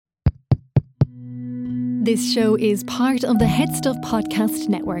This show is part of the Head Stuff Podcast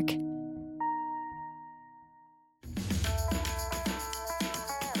Network.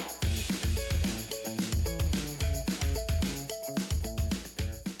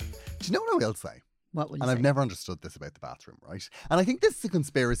 Do you know what I will say? What will you And say? I've never understood this about the bathroom, right? And I think this is a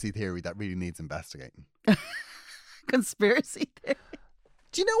conspiracy theory that really needs investigating. Conspiracy theory.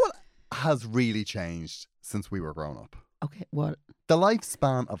 Do you know what has really changed since we were growing up? Okay, what? The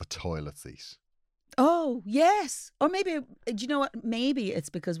lifespan of a toilet seat. Oh, yes. Or maybe, do you know what? Maybe it's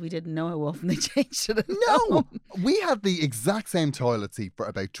because we didn't know how often they changed it. No, we had the exact same toilet seat for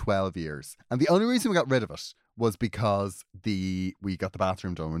about 12 years. And the only reason we got rid of it was because we got the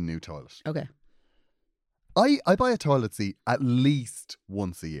bathroom done with a new toilet. Okay. I buy a toilet seat at least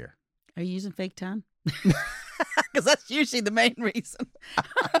once a year. Are you using fake tan? Because that's usually the main reason.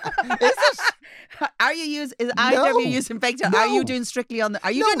 Is it? Are you using? Is No. IW using fake tan? No. Are you doing strictly on the?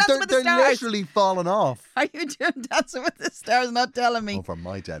 Are you No, doing Dancing with the they're Stars? literally falling off. Are you doing Dancing with the Stars? Not telling me. Over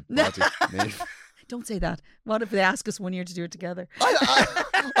my dead body. Don't say that. What if they ask us one year to do it together?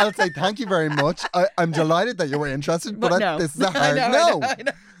 I'll say thank you very much. I'm delighted that you were interested, but no. this is a I hard know, no. I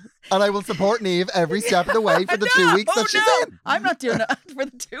know. And I will support Niamh every step of the way for the 2 weeks that she's in. I'm not doing it for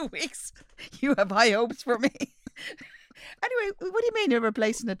the 2 weeks. You have high hopes for me. Anyway, what do you mean you're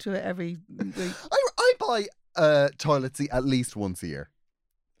replacing it to every week? I buy a toilet seat at least once a year.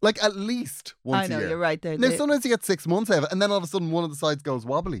 Like at least once I know, a year. you're right there. Now sometimes you get 6 months out of it and then all of a sudden one of the sides goes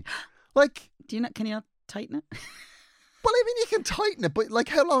wobbly. Like, Can you not tighten it? well, I mean, you can tighten it, but like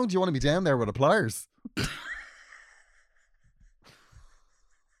how long do you want to be down there with the pliers?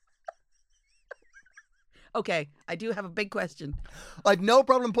 Okay, I do have a big question. I've no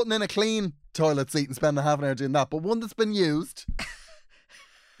problem putting in a clean toilet seat and spending half an hour doing that, but one that's been used.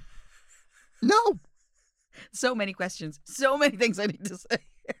 No. So many questions. So many things I need to say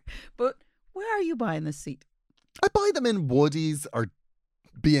here. But where are you buying this seat? I buy them in Woodies or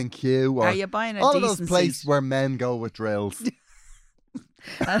B&Q or Are you buying a all of decent those places seat? where men go with drills.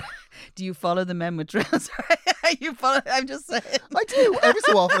 Do you follow the men with drills? You follow? I'm just saying. I do. Every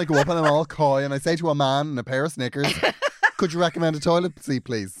so often I go up and I'm all coy and I say to a man in a pair of Snickers, could you recommend a toilet seat,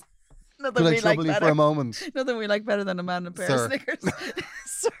 please? Nothing Could I we trouble like you for better. a moment? Nothing we like better than a man in a pair Sir. of Snickers.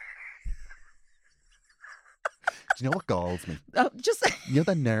 Sir. Do you know what galls me? Oh, just You know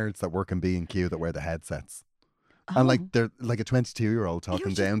the nerds that work in B&Q that wear the headsets? And like they're like a 22-year-old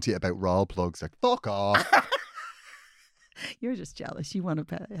talking down to you about raw plugs. Like, fuck off. You're just jealous. You want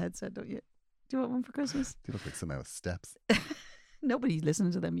a headset, don't you? Do you want one for Christmas? You look like some out of steps. Nobody's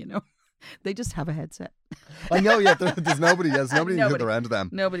listening to them, you know. They just have a headset. I know, yeah. There's nobody. There's nobody to Nobody. the end of them.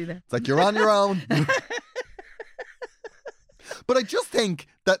 Nobody there. It's like, you're on your own. But I just think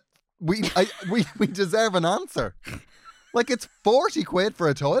that we deserve an answer. Like, it's 40 quid for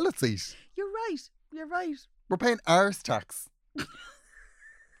a toilet seat. You're right. You're right. We're paying arse tax.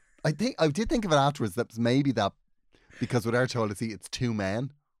 I did think of it afterwards that maybe that because with our toilet seat it's two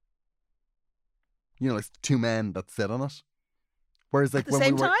men. You know, it's two men that sit on it. Whereas like At the when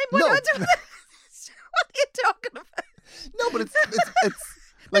same we were, time? no, What are you talking about? no, but it's like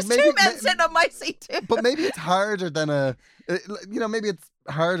There's two men sitting on my seat too. But maybe it's harder than maybe it's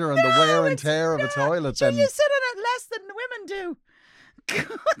harder on the wear and tear of a toilet Sure, than. you sit on it less than the women do.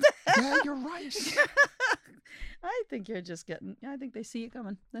 What the hell? Yeah, you're right. I think you're just getting. I think they see you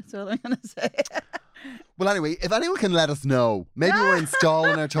coming. That's all I'm going to say. Well, anyway, if anyone can let us know, maybe we're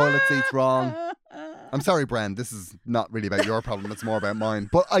installing our toilet seats wrong. I'm sorry, Bren, this is not really about your problem, it's more about mine.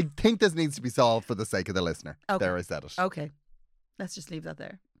 But I think this needs to be solved for the sake of the listener. Okay. There, I said it. Okay, let's just leave that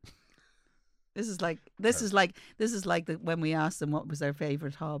there. This is like when we asked them what was their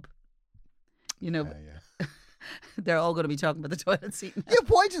favourite hob. You know, Yeah. they're all going to be talking about the toilet seat now. Yeah,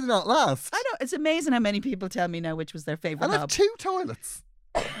 why did it not last? I know, it's amazing how many people tell me now which was their favourite And I have hob. 2 toilets.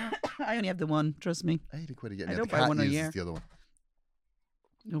 I only have the one, trust me. 80 quid a year. I Now, don't the buy cat one a uses year. the other one.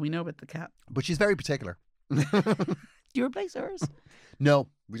 Well, we know about the cat. But she's very particular. Do you replace hers? No,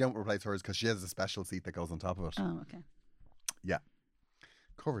 we don't replace hers because she has a special seat that goes on top of it. Oh, okay. Yeah.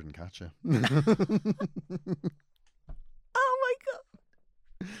 Covered in cat shit. Oh my God.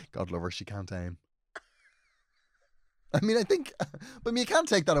 God love her, she can't aim. I mean, you can't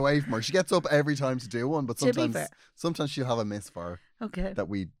take that away from her. She gets up every time to do one, but To be fair. sometimes she'll have a misfire Okay. that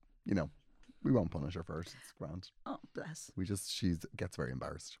we won't punish her for it. It's grand. Oh, bless. She gets very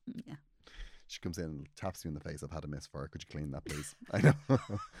embarrassed. Yeah. She comes in and taps me in the face. I've had a misfire. Could you clean that, please? I know.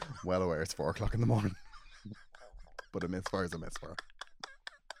 Well aware it's 4:00 in the morning. But a misfire is a misfire.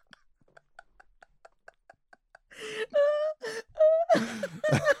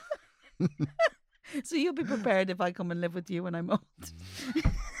 So you'll be prepared if I come and live with you when I'm old.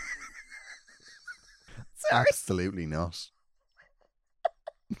 Absolutely not.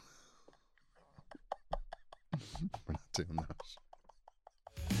 We're not doing that.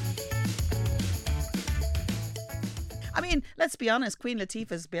 I mean, let's be honest. Queen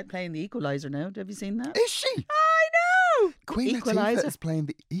Latifah's playing the Equalizer now. Have you seen that? Is she? I know. Queen Equalizer. Latifah is playing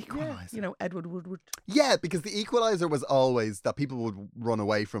the Equalizer. You know, Edward Woodward. Yeah, because the Equalizer was always that people would run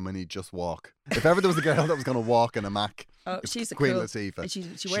away from and he'd just walk. If ever there was a girl that was going to walk in a Mac, She's a Queen cool,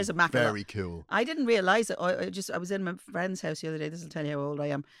 Latifah. She wears a Mac. Very cool. I didn't realise it. I was in my friend's house the other day. This will tell you how old I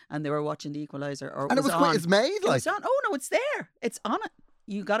am. And they were watching the Equalizer. And it was on. it's made It like. was on. Oh no, it's there. It's on it.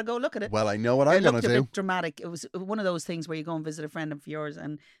 You got to go look at it. Well, I know what I'm going to It looked a do. bit dramatic. It was one of those things where you go and visit a friend of yours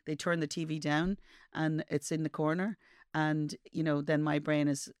and they turn the TV down and it's in the corner. And, you know, then my brain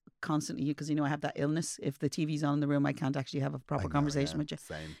is constantly, because, you know, I have that illness. If the TV's on in the room, I can't actually have a proper conversation with you.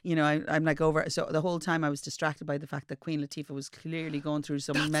 Same. You know, I'm like over. So the whole time I was distracted by the fact that Queen Latifah was clearly going through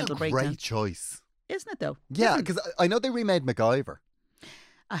some mental breakdown. Great choice. Isn't it, though? Yeah, because I know they remade MacGyver.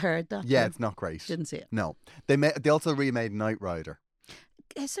 I heard that. Yeah, too. it's not great. Didn't see it. No. They also remade Knight Rider.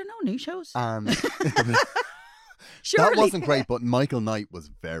 Is there no new shows? And Surely. that wasn't great, but Michael Knight was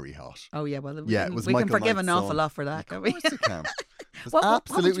very hot. Oh, yeah. Well, Yeah, it was we can Michael forgive Knight's an awful son. lot for that, Of can't we? course you can. There's What would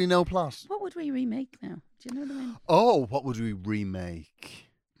absolutely you- no plot. What would we remake now? Do you know what I mean? Oh, what would we remake?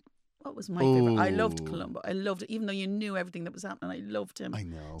 What was my favourite? I loved Ooh. Columbo. I loved it. Even though you knew everything that was happening, I loved him I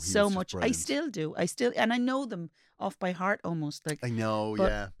know. he so was just much. I brilliant. still do. And I know them off by heart almost. Like, I know, but-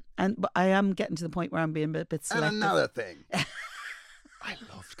 yeah. but I am getting to the point where I'm being a bit selective. And another thing. I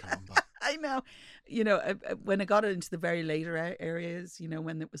loved Columbo. I know. You know, when I got into the very later areas, you know,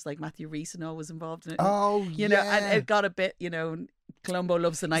 when it was like Matthew Rhys and all was involved in it. Oh, You know, and yeah. it got a bit, you know, Columbo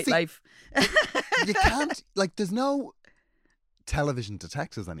loves the nightlife. You can't, like, there's no television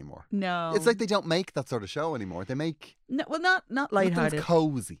detectives anymore. No. It's like they don't make that sort of show anymore. They make No, well, not nothing's lighthearted.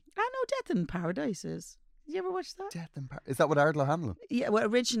 cozy. I know Death in Paradise is. Did you ever watch that? Death in Is that what Ardla Hanlon? Yeah, well,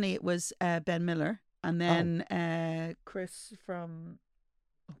 originally it was Ben Miller, and then Chris from,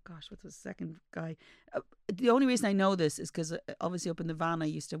 oh gosh, what's the second guy? The only reason I know this is because obviously up in the van I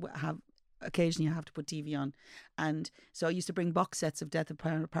used to have, occasionally I have to put TV on, and so I used to bring box sets of Death of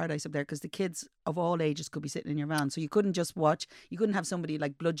Paradise up there because the kids of all ages could be sitting in your van, so you couldn't just watch, you couldn't have somebody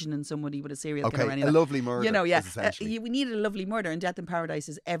like bludgeoning somebody with a serial killer or Okay, any a of that. lovely murder. You know, yeah, is essentially. we needed a lovely murder, and Death in Paradise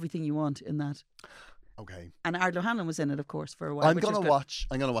is everything you want in that. Okay. And Ardla Hanlon was in it, of course, for a while. I'm which was gonna good.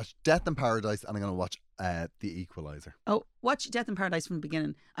 watch Death in Paradise, and I'm gonna watch The Equalizer. Oh, watch Death in Paradise from the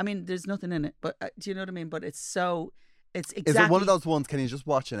beginning. I mean, there's nothing in it, but do you know what I mean? But it's exactly. Is it one of those ones? Can you just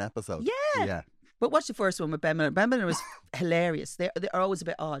watch an episode? Yeah. Yeah. But watch the first one with Ben Miller. Ben Miller was hilarious. They are always a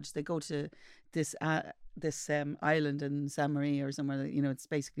bit odd. They go to this island in San Maria or somewhere. You know, it's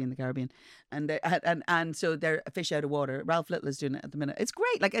basically in the Caribbean, and so they're a fish out of water. Ralph Little is doing it at the minute. It's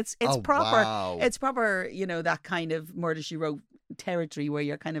great. Like it's Oh, proper. wow. It's proper. You know, that kind of Murder She Wrote territory where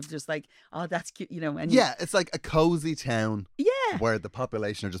you're kind of just like, oh, that's cute. You know, and Yeah, it's like a cozy town yeah. where the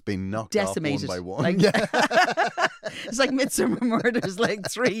population are just being knocked Decimated off one by one. Like, yeah. It's like Midsummer Murders, like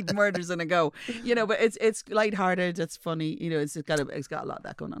 3 murders in a go. You know, but it's lighthearted. It's funny. You know, it's got a lot of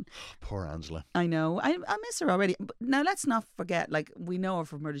that going on. Poor Angela. I know. I miss her already. But now let's not forget. Like, we know her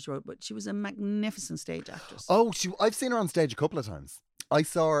from Murder She Wrote, but she was a magnificent stage actress. Oh, I've seen her on stage a couple of times. I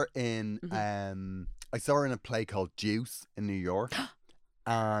saw her in Mm-hmm. I saw her in a play called Deuce in New York.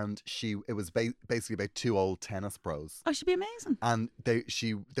 And it was basically about 2 old tennis pros. Oh, she'd be amazing. And they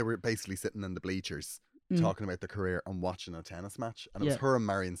were basically sitting in the bleachers talking about their career and watching a tennis match. And it was Yeah. her and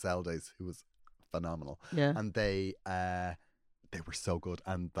Marion Seldes, who was phenomenal. Yeah. And they were so good.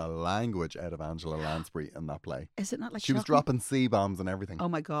 And the language out of Angela Lansbury in that play. Is it not like She was shocking? dropping C-bombs and everything. Oh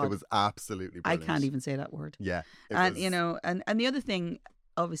my God. It was absolutely I brilliant. can't even say that word. Yeah. And you know, and the other thing,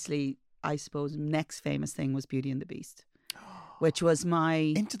 obviously, I suppose next famous thing was Beauty and the Beast, which was my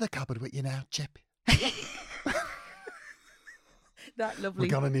Into the cupboard with you now, Chip. that lovely.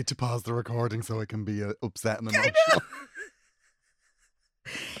 We're going to need to pause the recording so it can be upset and emotional.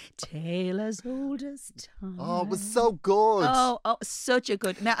 Tale as old as time. Oh, it was so good. Oh, such a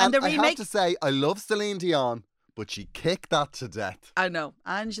good. Now, and the I have remake. to say, I love Celine Dion, but she kicked that to death. I know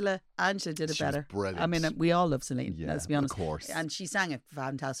Angela did it She was better. brilliant. I mean, we all love Celine. Yeah, let's be honest. of course. And she sang it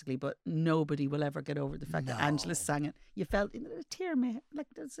fantastically, but nobody will ever get over the fact that Angela No. sang it. You felt a tear, man. Like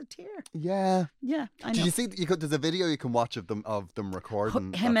there's a tear. Yeah. Yeah, I know. Did you see? There's a video you can watch of them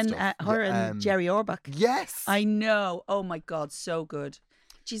recording. Him that and stuff. her Yeah, and Jerry Orbach. Yes. I know. Oh my God, so good.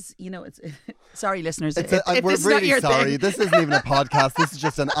 Jeez, you know, it's sorry, listeners. It's if we're this is not really your sorry. thing. This isn't even a podcast. This is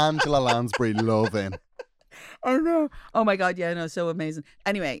just an Angela Lansbury love-in. I know. Oh my God, yeah, no, so amazing.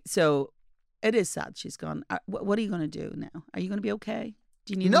 Anyway, so it is sad she's gone. What are you going to do now? Are you going to be okay?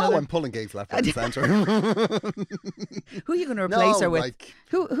 Do you need No, another? I'm pulling gigs left, right, and centre. Who are you going to replace her with? Like,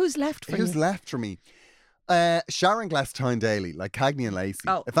 Who's left for who's you? left for me? Sharon Glass-Tyne Daly, like Cagney and Lacey.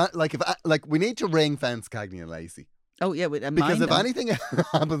 Oh. If we need to ring fence Cagney and Lacey. Oh yeah, Because if anything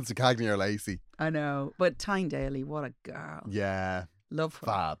happens to Cagney or Lacey. I know, but Tyne Daly, what a girl. Yeah. Love her.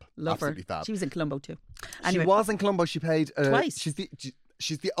 Fab. Love Absolutely her. fab. She was in Columbo too. Anyway, She was in Columbo. She played Twice.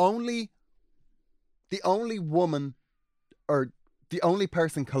 She's the only woman, or the only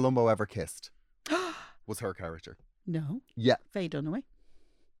person Columbo ever kissed was her character. No. Yeah. Faye Dunaway.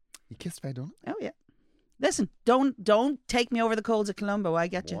 He kissed Faye Dunaway? Oh yeah. Listen, don't take me over the coals of Columbo. I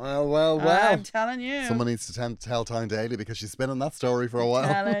get you. Well. I'm telling you. Someone needs to tell Tyne Daly because she's been on that story for a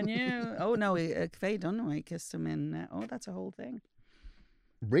while. Telling you. Oh no, Faye Dunaway kissed him in. That's a whole thing.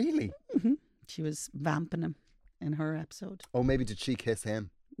 Really? Mm-hmm. She was vamping him in her episode. Oh, maybe did she kiss him?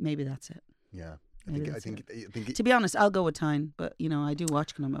 Maybe that's it. Yeah. Maybe I think to be honest, I'll go with Tyne, but I do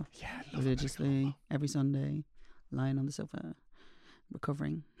watch Columbo. Yeah, I love religiously every Sunday, lying on the sofa,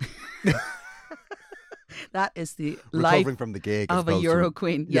 recovering. That is the recovering life from the gig of a Euro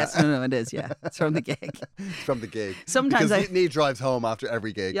queen. Yeah. Yes, no, it is. Yeah, it's from the gig. It's from the gig. Sometimes because Niamh drives home after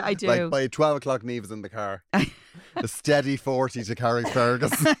every gig. Yeah, I do. Like by 12 o'clock, Niamh's in the car. A steady 40 to carry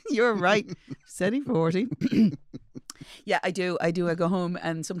Fergus. You're right. Steady 40. Yeah, I do. I go home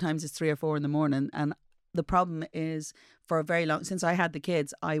and sometimes it's 3 or 4 in the morning. And the problem is, for a very long, since I had the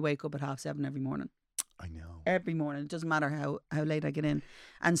kids, I wake up at 7:30 every morning. I know. Every morning. It doesn't matter how late I get in.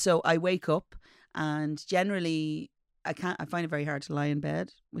 And so I wake up, and generally I find it very hard to lie in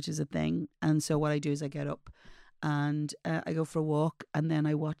bed, which is a thing. And so what I do is I get up and I go for a walk, and then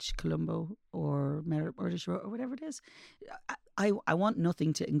I watch Columbo or Murder She Wrote or whatever it is. I want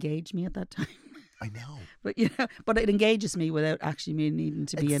nothing to engage me at that time. I know. But but it engages me without actually me needing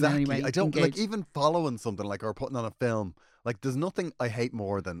to be in any way I don't engaged. like even following something like, or putting on a film. Like, there's nothing I hate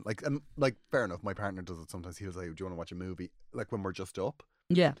more than like fair enough. My partner does it sometimes. He'll say, "Do you want to watch a movie?" Like when we're just up.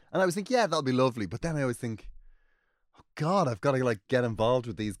 Yeah. And I always think, yeah, that'll be lovely. But then I always think, oh God, I've got to like get involved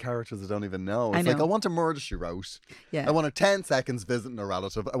with these characters I don't even know. It's I like, know. I want a Murder She Wrote. Yeah. I want a 10 seconds visiting a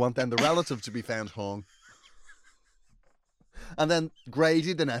relative. I want then the relative to be found hung. And then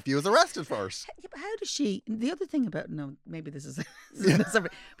Grady, the nephew, is arrested first. Yeah, but how does she? The other thing about maybe this is,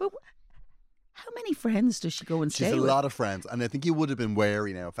 but how many friends does she go and stay She's a with? lot of friends, and I think you would have been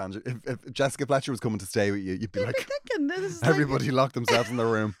wary now if Jessica Fletcher was coming to stay with you. You'd be You'd like, be thinking, this is everybody locked themselves in their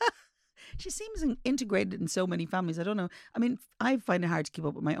room. She seems integrated in so many families. I don't know. I mean, I find it hard to keep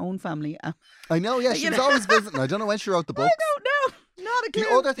up with my own family. I know, yeah, she was always visiting. I don't know when she wrote the books. I don't know. Not a clue. The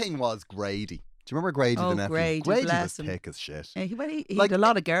other thing was Grady. Do you remember Grady, the nephew? Grady, Grady bless was him. thick as shit. He Like, had a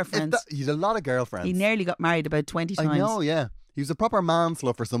lot of girlfriends. He had a lot of girlfriends. He nearly got married about 20 times. I know, yeah. He was a proper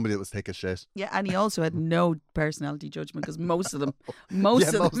manslaughter for somebody that was thick as shit. Yeah, and he also had no personality judgment because most of them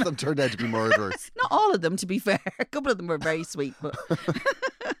Most of them turned out to be murderers. Not all of them, to be fair. A couple of them were very sweet, but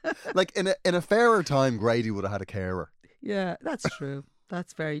Like in a fairer time, Grady would have had a carer. yeah, that's true.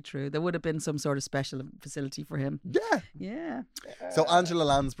 That's very true. There would have been some sort of special facility for him. Yeah. Yeah. So Angela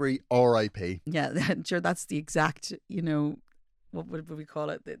Lansbury, R.I.P. Yeah, I'm sure that's the exact, what would we call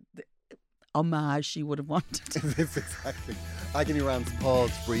it? The homage she would have wanted. It's exactly. Agony Rants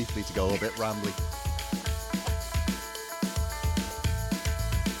paused briefly to go a bit rambly.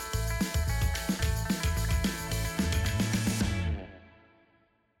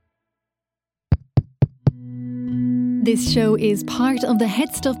 This show is part of the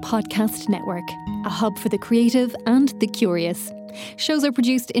Head Stuff Podcast Network, a hub for the creative and the curious. Shows are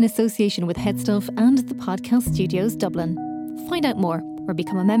produced in association with Head Stuff and the Podcast Studios Dublin. Find out more or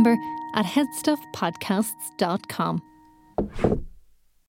become a member at headstuffpodcasts.com.